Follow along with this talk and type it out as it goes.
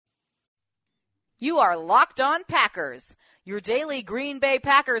You are Locked On Packers, your daily Green Bay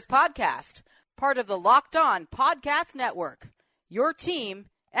Packers podcast, part of the Locked On Podcast Network, your team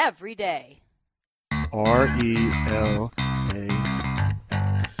every day. RELAX.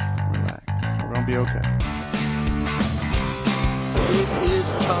 Relax. We're going to be okay. It is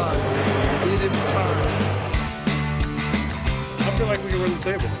time. It is time. I feel like we can run the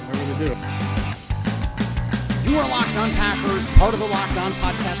table. I really do. You are Locked On Packers, part of the Locked On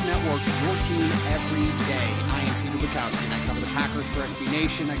Podcast Network, your team every day. I am Peter Bukowski, and I cover the Packers for SB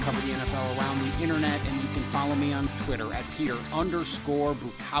Nation. I cover the NFL around the internet, and you can follow me on Twitter at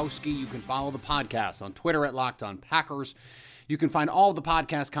Peter_Bukowski. You can follow the podcast on Twitter at Locked On Packers. You can find all the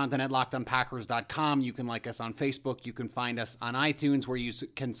podcast content at LockedOnPackers.com. You can like us on Facebook. You can find us on iTunes, where you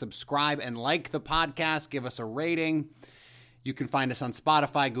can subscribe and like the podcast, give us a rating. You can find us on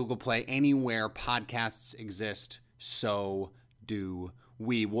Spotify, Google Play, anywhere podcasts exist. So do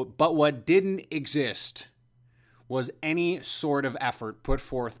we. But what didn't exist was any sort of effort put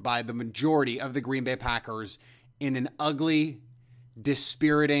forth by the majority of the Green Bay Packers in an ugly,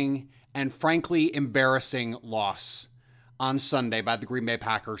 dispiriting, and frankly embarrassing loss on Sunday by the Green Bay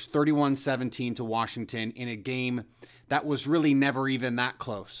Packers, 31-17 to Washington, in a game that was really never even that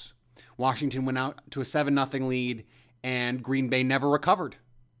close. Washington went out to a 7-0 lead, and Green Bay never recovered.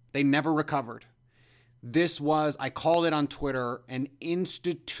 They never recovered. This was, I called it on Twitter, an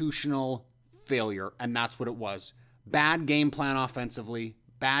institutional failure, and that's what it was. Bad game plan offensively,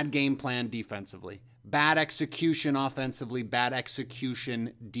 bad game plan defensively, bad execution offensively, bad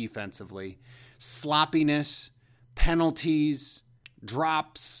execution defensively, sloppiness, penalties,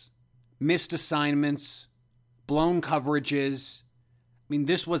 drops, missed assignments, blown coverages. I mean,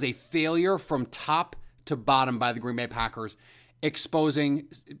 this was a failure from top to bottom by the Green Bay Packers, exposing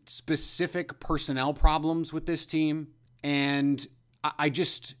specific personnel problems with this team. And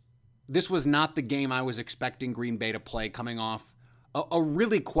this was not the game I was expecting Green Bay to play, coming off a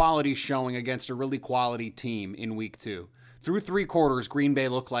really quality showing against a really quality team in week 2. Through 3 quarters, Green Bay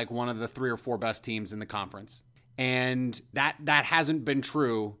looked like one of the 3 or 4 best teams in the conference. And that hasn't been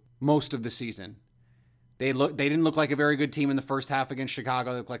true most of the season. They didn't look like a very good team in the first half against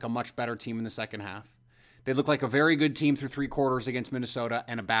Chicago. They looked like a much better team in the second half. They looked like a very good team through 3 quarters against Minnesota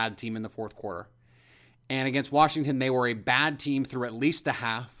and a bad team in the fourth quarter. And against Washington, they were a bad team through at least a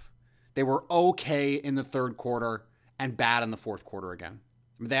half. They were okay in the third quarter and bad in the fourth quarter again.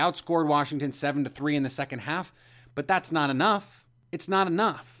 They outscored Washington 7-3 in the second half, but that's not enough. It's not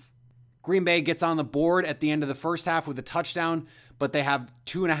enough. Green Bay gets on the board at the end of the first half with a touchdown, but they have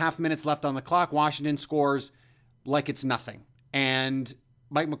 2.5 minutes left on the clock. Washington scores like it's nothing. And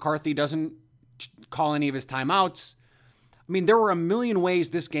Mike McCarthy doesn't call any of his timeouts. I mean, there were a million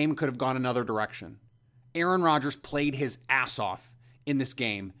ways this game could have gone another direction. Aaron Rodgers played his ass off in this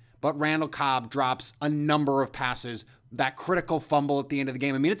game, but Randall Cobb drops a number of passes, that critical fumble at the end of the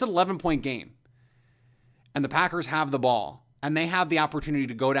game. I mean, it's an 11-point game. And the Packers have the ball, and they have the opportunity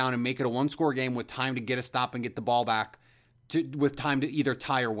to go down and make it a 1-score game with time to get a stop and get the ball back, with time to either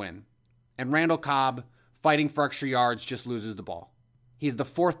tie or win. And Randall Cobb, fighting for extra yards, just loses the ball. He's the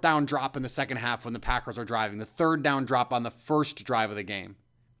 4th down drop in the second half when the Packers are driving, the 3rd down drop on the first drive of the game.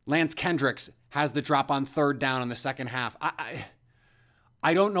 Lance Kendricks has the drop on 3rd down in the second half.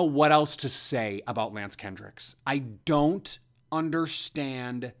 I don't know what else to say about Lance Kendricks. I don't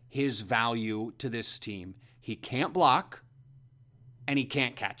understand his value to this team. He can't block, and he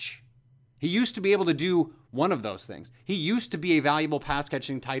can't catch. He used to be able to do one of those things. He used to be a valuable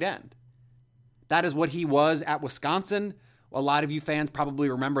pass-catching tight end. That is what he was at Wisconsin. A lot of you fans probably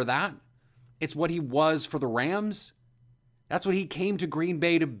remember that. It's what he was for the Rams. That's what he came to Green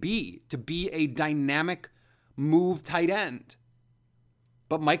Bay to be a dynamic move tight end.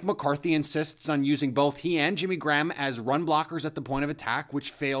 But Mike McCarthy insists on using both he and Jimmy Graham as run blockers at the point of attack, which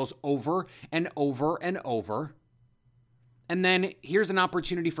fails over and over and over. And then here's an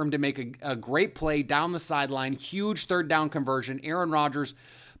opportunity for him to make a great play down the sideline, huge 3rd down conversion. Aaron Rodgers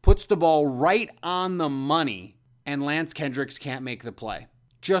puts the ball right on the money, and Lance Kendricks can't make the play.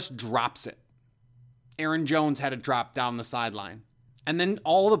 Just drops it. Aaron Jones had a drop down the sideline. And then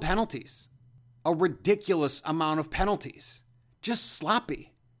all the penalties. A ridiculous amount of penalties. Just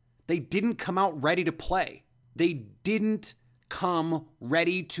sloppy. They didn't come out ready to play. They didn't come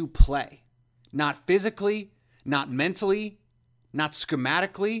ready to play. Not physically, not mentally, not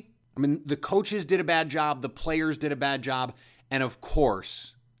schematically. I mean, the coaches did a bad job. The players did a bad job. And of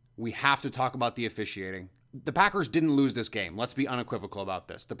course, we have to talk about the officiating. The Packers didn't lose this game. Let's be unequivocal about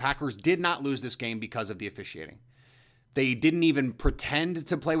this. The Packers did not lose this game because of the officiating. They didn't even pretend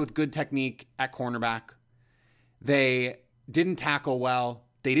to play with good technique at cornerback. They didn't tackle well.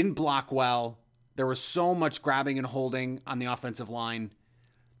 They didn't block well. There was so much grabbing and holding on the offensive line.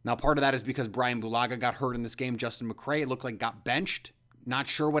 Now, part of that is because Brian Bulaga got hurt in this game. Justin McCray, it looked like, got benched. Not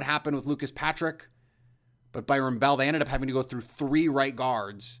sure what happened with Lucas Patrick. But Byron Bell, they ended up having to go through 3 right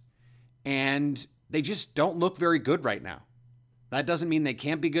guards. And they just don't look very good right now. That doesn't mean they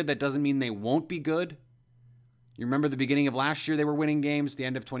can't be good. That doesn't mean they won't be good. You remember the beginning of last year, they were winning games. The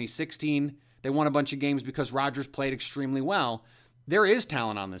end of 2016, they won a bunch of games because Rodgers played extremely well. There is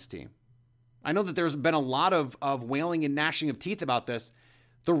talent on this team. I know that there's been a lot of wailing and gnashing of teeth about this.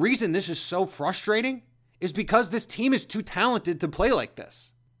 The reason this is so frustrating is because this team is too talented to play like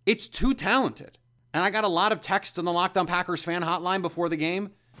this. It's too talented. And I got a lot of texts on the Locked On Packers fan hotline before the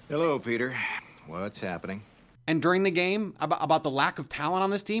game. Hello, Peter. What's happening? And during the game, about the lack of talent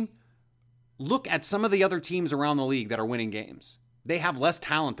on this team. Look at some of the other teams around the league that are winning games. They have less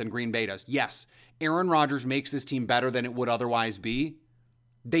talent than Green Bay does. Yes, Aaron Rodgers makes this team better than it would otherwise be.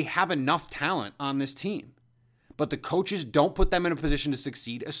 They have enough talent on this team. But the coaches don't put them in a position to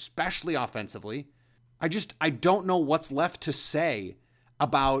succeed, especially offensively. I don't know what's left to say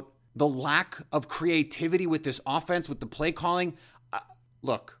about the lack of creativity with this offense, with the play calling.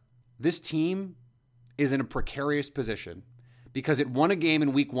 Look, this team is in a precarious position because it won a game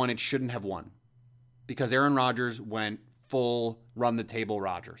in week 1 it shouldn't have won because Aaron Rodgers went full run-the-table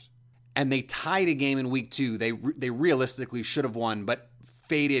Rodgers. And they tied a game in week 2 they realistically should have won, but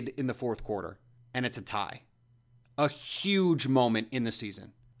faded in the fourth quarter. And it's a tie. A huge moment in the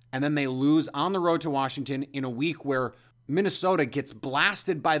season. And then they lose on the road to Washington in a week where Minnesota gets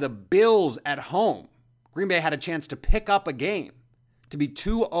blasted by the Bills at home. Green Bay had a chance to pick up a game, to be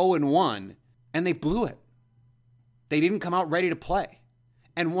 2-0-1, and they blew it. They didn't come out ready to play.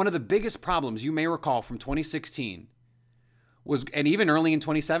 And one of the biggest problems you may recall from 2016 was, and even early in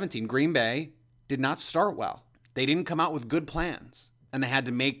 2017, Green Bay did not start well. They didn't come out with good plans, and they had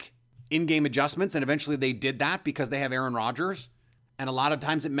to make in-game adjustments, and eventually they did that because they have Aaron Rodgers. And a lot of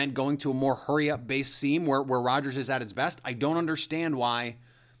times it meant going to a more hurry-up based scheme where Rodgers is at its best. I don't understand why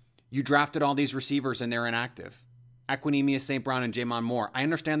you drafted all these receivers and they're inactive. Equanimeous St. Brown and Jamon Moore. I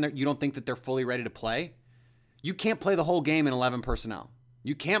understand that you don't think that they're fully ready to play. You can't play the whole game in 11 personnel.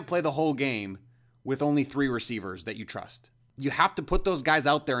 You can't play the whole game with only 3 receivers that you trust. You have to put those guys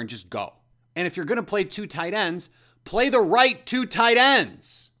out there and just go. And if you're going to play 2 tight ends, play the right 2 tight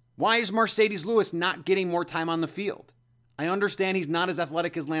ends. Why is Mercedes Lewis not getting more time on the field? I understand he's not as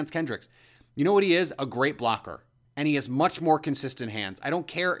athletic as Lance Kendricks. You know what he is? A great blocker. And he has much more consistent hands. I don't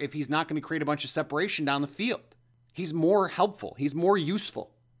care if he's not going to create a bunch of separation down the field. He's more helpful. He's more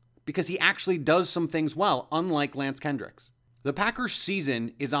useful because he actually does some things well, unlike Lance Kendricks. The Packers'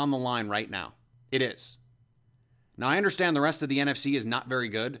 season is on the line right now. It is. Now, I understand the rest of the NFC is not very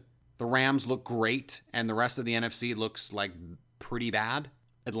good. The Rams look great, and the rest of the NFC looks like pretty bad.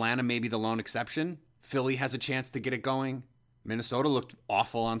 Atlanta may be the lone exception. Philly has a chance to get it going. Minnesota looked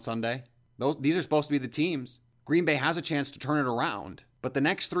awful on Sunday. These are supposed to be the teams. Green Bay has a chance to turn it around. But the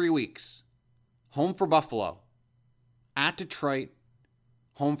next 3 weeks, home for Buffalo, at Detroit,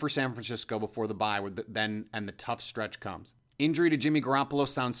 home for San Francisco before the bye, and the tough stretch comes. Injury to Jimmy Garoppolo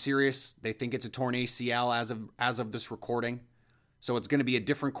sounds serious. They think it's a torn ACL as of this recording. So it's going to be a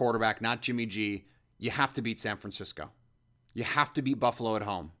different quarterback, not Jimmy G. You have to beat San Francisco. You have to beat Buffalo at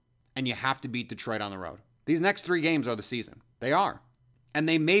home. And you have to beat Detroit on the road. These next 3 games are the season. They are. And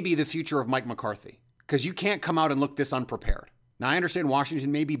they may be the future of Mike McCarthy. Because you can't come out and look this unprepared. Now, I understand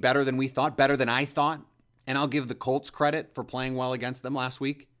Washington may be better than we thought, better than I thought. And I'll give the Colts credit for playing well against them last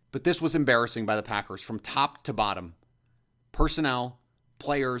week. But this was embarrassing by the Packers from top to bottom. Personnel,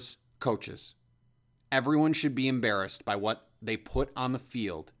 players, coaches. Everyone should be embarrassed by what they put on the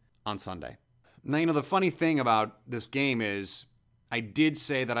field on Sunday. Now, the funny thing about this game is I did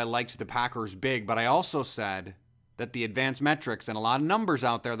say that I liked the Packers big, but I also said that the advanced metrics and a lot of numbers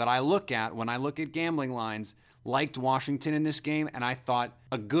out there that I look at when I look at gambling lines liked Washington in this game, and I thought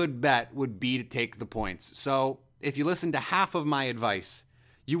a good bet would be to take the points. So if you listened to half of my advice,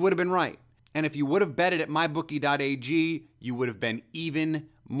 you would have been right. And if you would have betted at mybookie.ag, you would have been even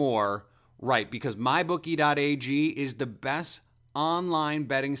more right, because mybookie.ag is the best online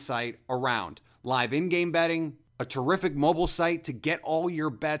betting site around. Live in-game betting, a terrific mobile site to get all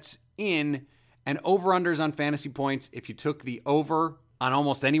your bets in, and over-unders on fantasy points. If you took the over on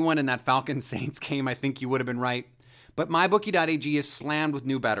almost anyone in that Falcons-Saints game, I think you would have been right. But mybookie.ag is slammed with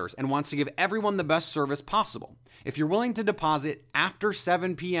new bettors and wants to give everyone the best service possible. If you're willing to deposit after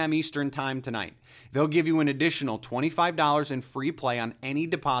 7 p.m. Eastern time tonight, they'll give you an additional $25 in free play on any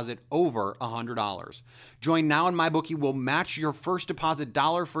deposit over $100. Join now and MyBookie will match your first deposit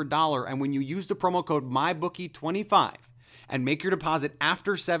dollar for dollar, and when you use the promo code MyBookie25 and make your deposit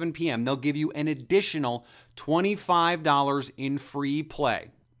after 7 p.m., they'll give you an additional $25 in free play.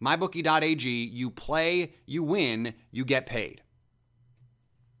 MyBookie.ag, you play, you win, you get paid.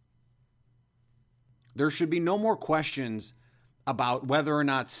 There should be no more questions about whether or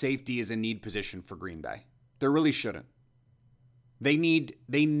not safety is a need position for Green Bay. There really shouldn't. They need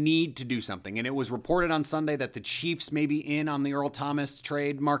to do something. And it was reported on Sunday that the Chiefs may be in on the Earl Thomas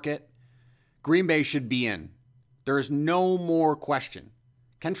trade market. Green Bay should be in. There is no more question.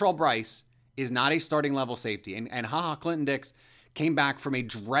 Kentrell Brice is not a starting level safety. And Clinton Dix came back from a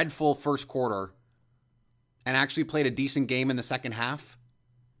dreadful first quarter and actually played a decent game in the second half.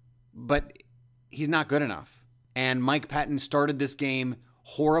 But he's not good enough. And Mike Pettin started this game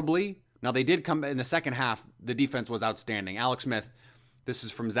horribly. Now, they did come in the second half. The defense was outstanding. Alex Smith, this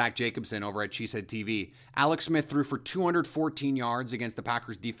is from Zach Jacobson over at Cheesehead TV. Alex Smith threw for 214 yards against the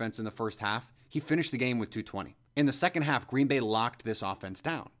Packers defense in the first half. He finished the game with 220. In the second half, Green Bay locked this offense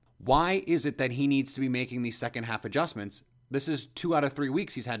down. Why is it that he needs to be making these second half adjustments? This is 2 out of 3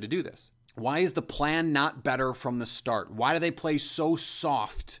 weeks he's had to do this. Why is the plan not better from the start? Why do they play so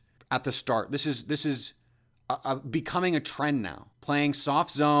soft at the start? This is becoming a trend now. Playing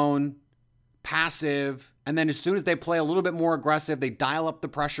soft zone, passive, and then as soon as they play a little bit more aggressive, they dial up the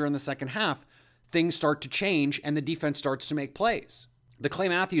pressure in the second half, things start to change and the defense starts to make plays. The Clay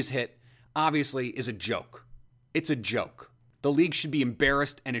Matthews hit obviously is a joke. It's a joke. The league should be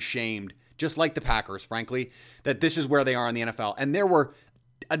embarrassed and ashamed, just like the Packers, frankly, that this is where they are in the NFL. And there were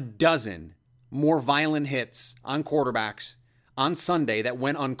a dozen more violent hits on quarterbacks on Sunday that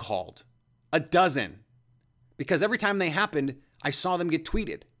went uncalled. A dozen. Because every time they happened, I saw them get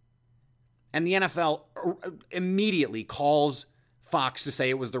tweeted. And the NFL immediately calls Fox to say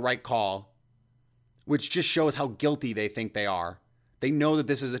it was the right call, which just shows how guilty they think they are. They know that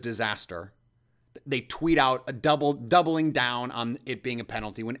this is a disaster. They tweet out a doubling down on it being a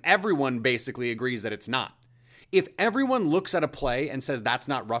penalty when everyone basically agrees that it's not. If everyone looks at a play and says that's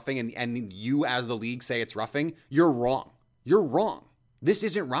not roughing and you as the league say it's roughing, you're wrong. You're wrong. This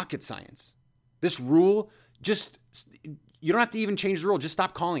isn't rocket science. This rule, you don't have to even change the rule. Just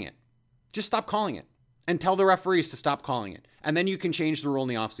stop calling it. Just stop calling it and tell the referees to stop calling it. And then you can change the rule in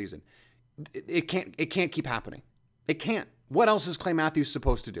the offseason. It can't keep happening. It can't. What else is Clay Matthews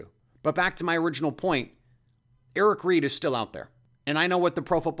supposed to do? But back to my original point, Eric Reid is still out there. And I know what the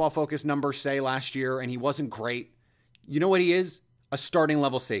Pro Football Focus numbers say last year, and he wasn't great. You know what he is? A starting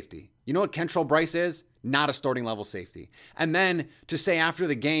level safety. You know what Kentrell Brice is? Not a starting level safety. And then to say after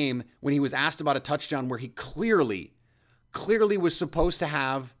the game, when he was asked about a touchdown where he clearly was supposed to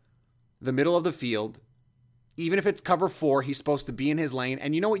have the middle of the field, even if it's cover 4, he's supposed to be in his lane.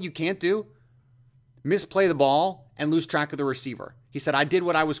 And you know what you can't do? Misplay the ball and lose track of the receiver. He said, I did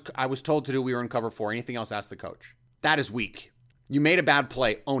what I was told to do. We were in cover 4. Anything else, ask the coach. That is weak. You made a bad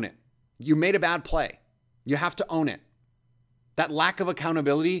play. Own it. You made a bad play. You have to own it. That lack of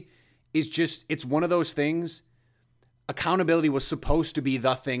accountability is just, it's one of those things. Accountability was supposed to be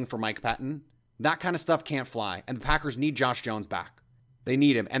the thing for Mike Pettin. That kind of stuff can't fly. And the Packers need Josh Jones back. They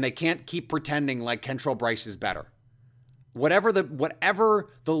need him. And they can't keep pretending like Kentrell Brice is better. Whatever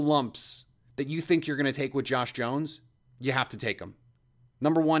the lumps that you think you're going to take with Josh Jones, you have to take him.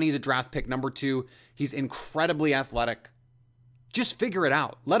 Number 1, he's a draft pick. Number 2, he's incredibly athletic. Just figure it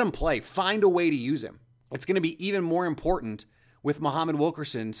out. Let him play. Find a way to use him. It's going to be even more important with Muhammad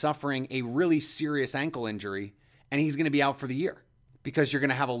Wilkerson suffering a really serious ankle injury, and he's going to be out for the year because you're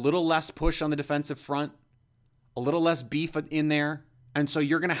going to have a little less push on the defensive front, a little less beef in there, and so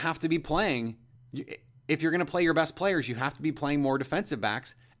you're going to have to be playing. If you're going to play your best players, you have to be playing more defensive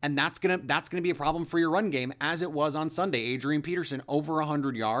backs, and that's going to be a problem for your run game, as it was on Sunday. Adrian Peterson over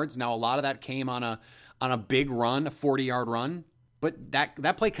 100 yards. Now a lot of that came on a big run, a 40-yard run, but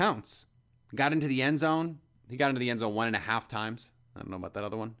that play counts. Got into the end zone. He got into the end zone 1.5 times. I don't know about that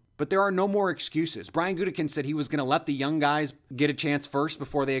other one. But there are no more excuses. Brian Gutekunst said he was going to let the young guys get a chance first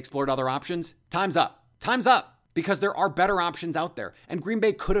before they explored other options. Time's up. Time's up. Because there are better options out there. And Green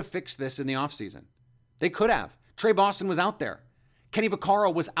Bay could have fixed this in the offseason. They could have. Trey Boston was out there. Kenny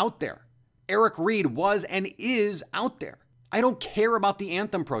Vaccaro was out there. Eric Reid was and is out there. I don't care about the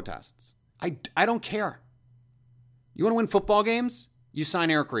anthem protests. I don't care. You want to win football games? You sign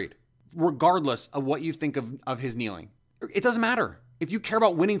Eric Reid, regardless of what you think of his kneeling. It doesn't matter. If you care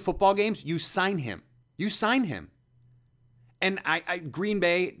about winning football games, you sign him. You sign him. And Green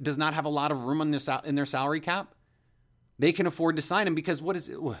Bay does not have a lot of room in their salary cap. They can afford to sign him because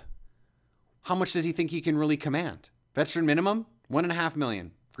how much does he think he can really command? Veteran minimum, $1.5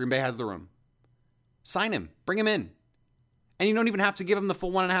 million. Green Bay has the room. Sign him. Bring him in. And you don't even have to give him the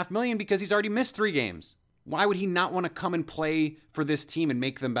full $1.5 million because he's already missed 3 games. Why would he not want to come and play for this team and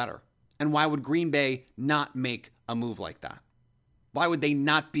make them better? And why would Green Bay not make a move like that? Why would they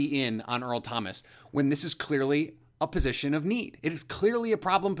not be in on Earl Thomas when this is clearly a position of need? It is clearly a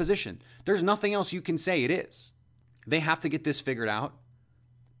problem position. There's nothing else you can say it is. They have to get this figured out.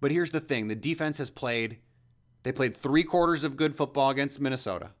 But here's the thing. The defense has played 3 quarters of good football against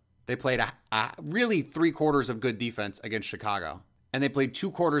Minnesota. They played really 3 quarters of good defense against Chicago. And they played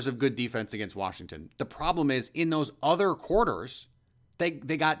 2 quarters of good defense against Washington. The problem is in those other quarters, they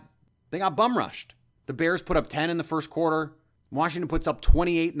got bum rushed. The Bears put up 10 in the first quarter. Washington puts up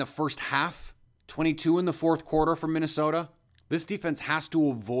 28 in the first half, 22 in the fourth quarter from Minnesota. This defense has to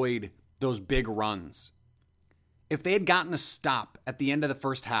avoid those big runs. If they had gotten a stop at the end of the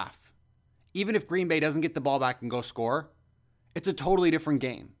first half, even if Green Bay doesn't get the ball back and go score, it's a totally different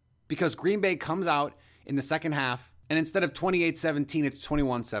game. Because Green Bay comes out in the second half, and instead of 28-17, it's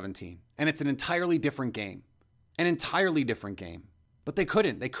 21-17. And it's an entirely different game. An entirely different game. But they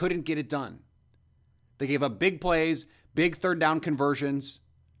couldn't. They couldn't get it done. They gave up big plays, big third down conversions,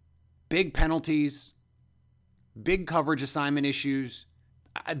 big penalties, big coverage assignment issues.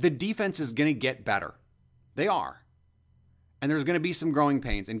 The defense is going to get better. They are. And there's going to be some growing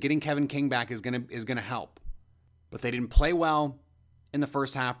pains, and getting Kevin King back is going to help. But they didn't play well in the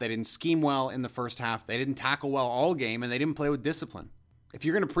first half. They didn't scheme well in the first half. They didn't tackle well all game, and they didn't play with discipline. If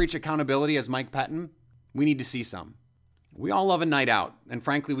you're going to preach accountability as Mike Pettin, we need to see some. We all love a night out, and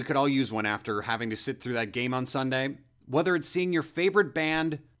frankly, we could all use one after having to sit through that game on Sunday. Whether it's seeing your favorite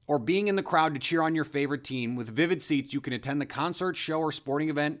band or being in the crowd to cheer on your favorite team, with Vivid Seats, you can attend the concert, show, or sporting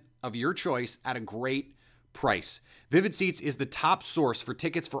event of your choice at a great price. Vivid Seats is the top source for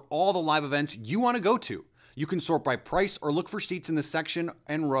tickets for all the live events you want to go to. You can sort by price or look for seats in the section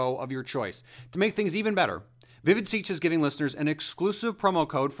and row of your choice. To make things even better, Vivid Seats is giving listeners an exclusive promo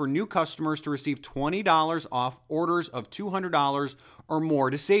code for new customers to receive $20 off orders of $200 or more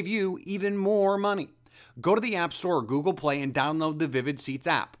to save you even more money. Go to the App Store or Google Play and download the Vivid Seats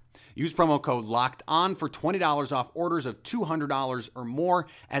app. Use promo code LOCKEDON for $20 off orders of $200 or more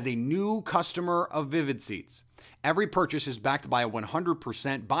as a new customer of Vivid Seats. Every purchase is backed by a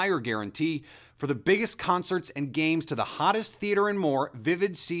 100% buyer guarantee. For the biggest concerts and games to the hottest theater and more,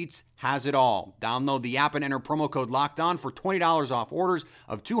 Vivid Seats has it all. Download the app and enter promo code LOCKEDON for $20 off orders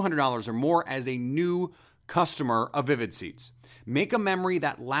of $200 or more as a new customer of Vivid Seats. Make a memory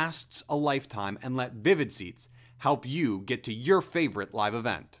that lasts a lifetime and let Vivid Seats help you get to your favorite live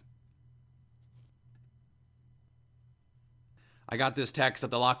event. I got this text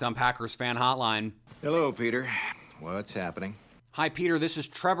at the Locked On Packers fan hotline. Hello, Peter. What's happening? Hi, Peter. This is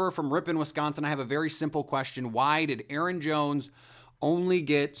Trevor from Ripon, Wisconsin. I have a very simple question. Why did Aaron Jones only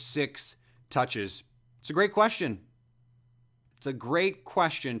get 6 touches? It's a great question. It's a great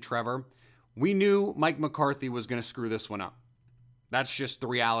question, Trevor. We knew Mike McCarthy was going to screw this one up. That's just the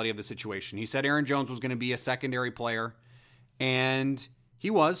reality of the situation. He said Aaron Jones was going to be a secondary player, and he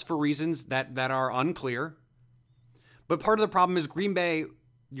was for reasons that are unclear. But part of the problem is Green Bay,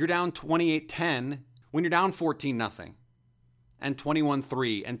 you're down 28-10 when you're down 14-0 and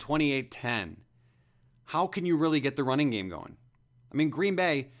 21-3 and 28-10. How can you really get the running game going? I mean, Green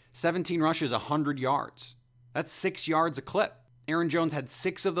Bay, 17 rushes, 100 yards. That's 6 yards a clip. Aaron Jones had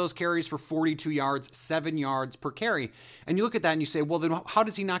 6 of those carries for 42 yards, 7 yards per carry. And you look at that and you say, well, then how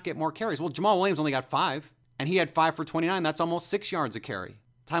does he not get more carries? Well, Jamal Williams only got 5, and he had 5 for 29. That's almost 6 yards a carry.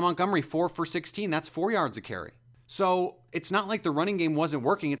 Ty Montgomery, 4 for 16. That's 4 yards a carry. So it's not like the running game wasn't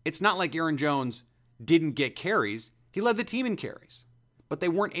working. It's not like Aaron Jones didn't get carries. He led the team in carries. But they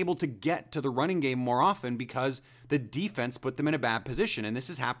weren't able to get to the running game more often because the defense put them in a bad position. And this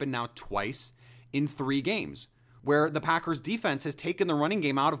has happened now twice in 3 games where the Packers defense has taken the running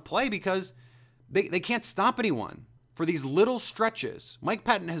game out of play because they can't stop anyone for these little stretches. Mike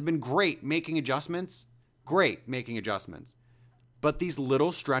Pettin has been great making adjustments. But these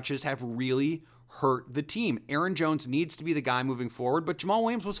little stretches have really hurt the team. Aaron Jones needs to be the guy moving forward, but Jamal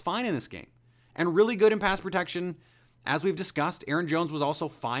Williams was fine in this game and really good in pass protection. As we've discussed, Aaron Jones was also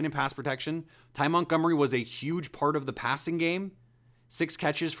fine in pass protection. Ty Montgomery was a huge part of the passing game. 6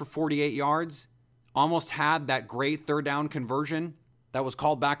 catches for 48 yards. Almost had that great third down conversion that was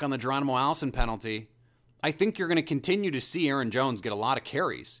called back on the Geronimo Allison penalty. I think you're going to continue to see Aaron Jones get a lot of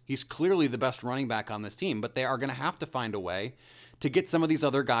carries. He's clearly the best running back on this team, but they are going to have to find a way to get some of these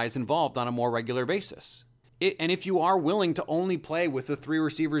other guys involved on a more regular basis. And if you are willing to only play with the 3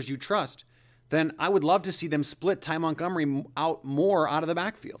 receivers you trust, then I would love to see them split Ty Montgomery out more out of the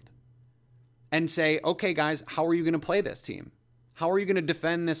backfield and say, okay, guys, how are you going to play this team? How are you going to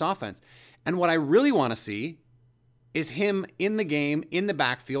defend this offense? And what I really want to see is him in the game, in the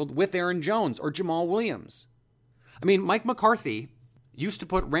backfield with Aaron Jones or Jamal Williams. I mean, Mike McCarthy used to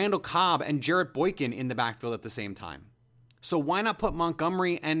put Randall Cobb and Jarrett Boykin in the backfield at the same time. So why not put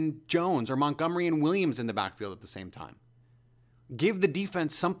Montgomery and Jones or Montgomery and Williams in the backfield at the same time? Give the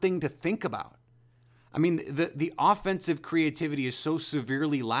defense something to think about. I mean, the offensive creativity is so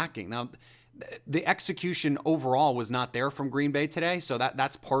severely lacking. Now, the execution overall was not there from Green Bay today, so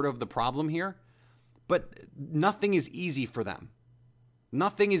that's part of the problem here. But nothing is easy for them.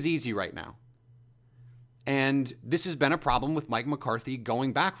 Nothing is easy right now. And this has been a problem with Mike McCarthy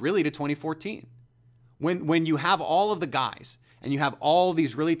going back really to 2014. When you have all of the guys and you have all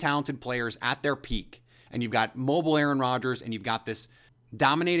these really talented players at their peak, and you've got mobile Aaron Rodgers and you've got this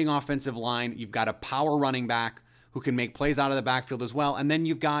dominating offensive line, you've got a power running back who can make plays out of the backfield as well, and then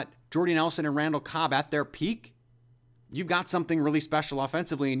you've got Jordy Nelson and Randall Cobb at their peak, you've got something really special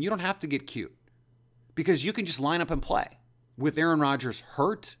offensively, and you don't have to get cute because you can just line up and play. With Aaron Rodgers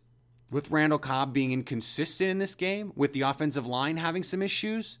hurt, with Randall Cobb being inconsistent in this game, with the offensive line having some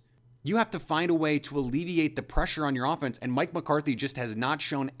issues, you have to find a way to alleviate the pressure on your offense, and Mike McCarthy just has not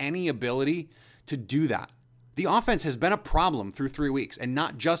shown any ability to do that. The offense has been a problem through 3 weeks, and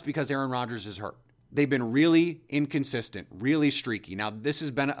not just because Aaron Rodgers is hurt. They've been really inconsistent, really streaky. Now, this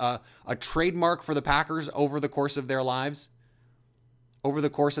has been a trademark for the Packers over the course of their lives, over the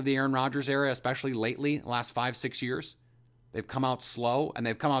course of the Aaron Rodgers era, especially lately, the last 5-6 years. They've come out slow, and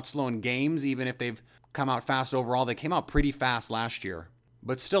they've come out slow in games, even if they've come out fast overall. They came out pretty fast last year.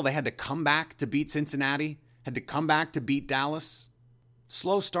 But still, they had to come back to beat Cincinnati, had to come back to beat Dallas.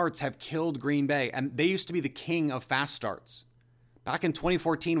 Slow starts have killed Green Bay, and they used to be the king of fast starts. Back in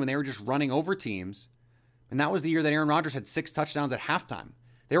 2014, when they were just running over teams, and that was the year that Aaron Rodgers had 6 touchdowns at halftime.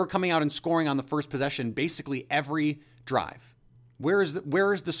 They were coming out and scoring on the first possession basically every drive. Where is the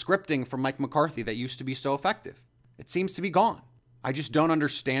scripting from Mike McCarthy that used to be so effective? It seems to be gone. I just don't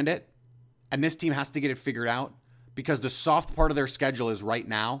understand it, and this team has to get it figured out, because the soft part of their schedule is right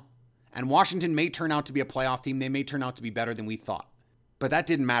now, and Washington may turn out to be a playoff team. They may turn out to be better than we thought. But that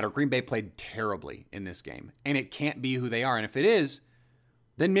didn't matter. Green Bay played terribly in this game, and it can't be who they are. And if it is,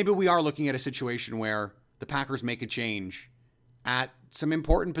 then maybe we are looking at a situation where the Packers make a change at some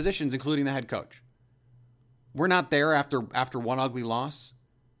important positions, including the head coach. We're not there after one ugly loss.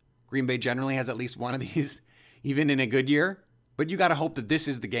 Green Bay generally has at least one of these, even in a good year. But you got to hope that this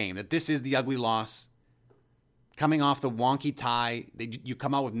is the game, that this is the ugly loss. Coming off the wonky tie, you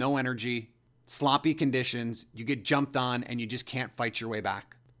come out with no energy, sloppy conditions, you get jumped on, and you just can't fight your way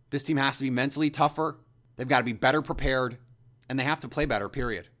back. This team has to be mentally tougher. They've got to be better prepared, and they have to play better,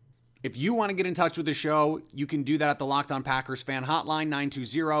 period. If you want to get in touch with the show, you can do that at the Locked On Packers fan hotline,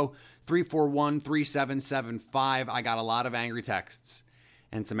 920-341-3775. I got a lot of angry texts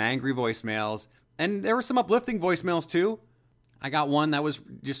and some angry voicemails, and there were some uplifting voicemails too. I got one that was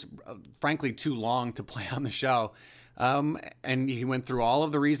just, frankly, too long to play on the show. And he went through all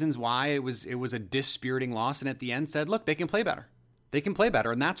of the reasons why it was a dispiriting loss, and at the end said, look, they can play better. They can play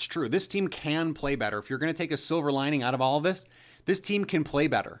better, and that's true. This team can play better. If you're going to take a silver lining out of all of this team can play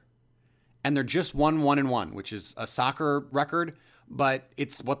better. And they're just 1-1-1, which is a soccer record, but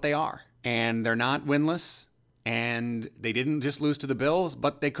it's what they are. And they're not winless, and they didn't just lose to the Bills,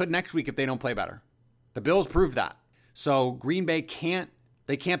 but they could next week if they don't play better. The Bills proved that. So Green Bay can't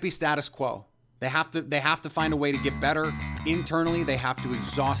be status quo. They have to find a way to get better internally. They have to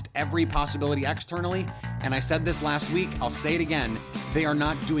exhaust every possibility externally. And I said this last week, I'll say it again. They are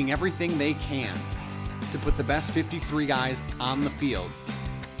not doing everything they can to put the best 53 guys on the field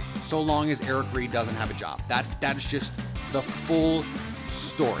so long as Eric Reid doesn't have a job. That is just the full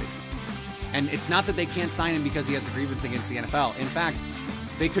story. And it's not that they can't sign him because he has a grievance against the NFL. In fact,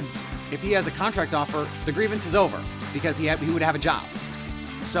 they could, if he has a contract offer, the grievance is over because he would have a job.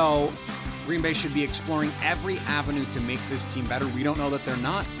 So Green Bay should be exploring every avenue to make this team better. We don't know that they're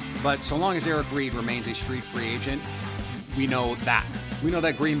not, but so long as Eric Reid remains a street free agent, we know that. We know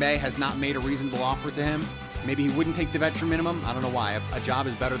that Green Bay has not made a reasonable offer to him. Maybe he wouldn't take the veteran minimum. I don't know why. A job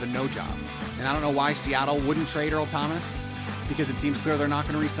is better than no job. And I don't know why Seattle wouldn't trade Earl Thomas, because it seems clear they're not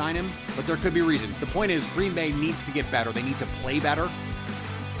going to re-sign him, but there could be reasons. The point is, Green Bay needs to get better. They need to play better,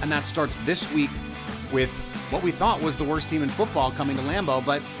 and that starts this week with what we thought was the worst team in football coming to Lambeau,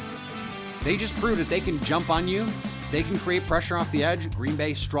 but they just proved that they can jump on you. They can create pressure off the edge. Green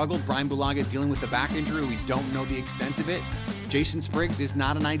Bay struggled. Brian Bulaga dealing with a back injury. We don't know the extent of it. Jason Spriggs is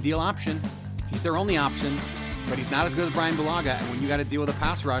not an ideal option. He's their only option, but he's not as good as Brian Bulaga, and when you got to deal with a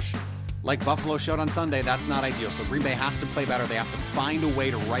pass rush like Buffalo showed on Sunday, that's not ideal. So Green Bay has to play better. They have to find a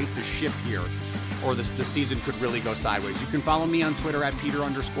way to right the ship here or the season could really go sideways. You can follow me on Twitter at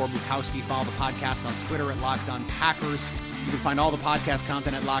Peter_Bukowski. Follow the podcast on Twitter at Locked On Packers. You can find all the podcast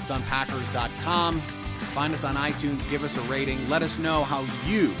content at LockedOnPackers.com. Find us on iTunes. Give us a rating. Let us know how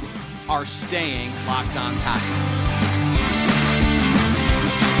you are staying Locked On Packers.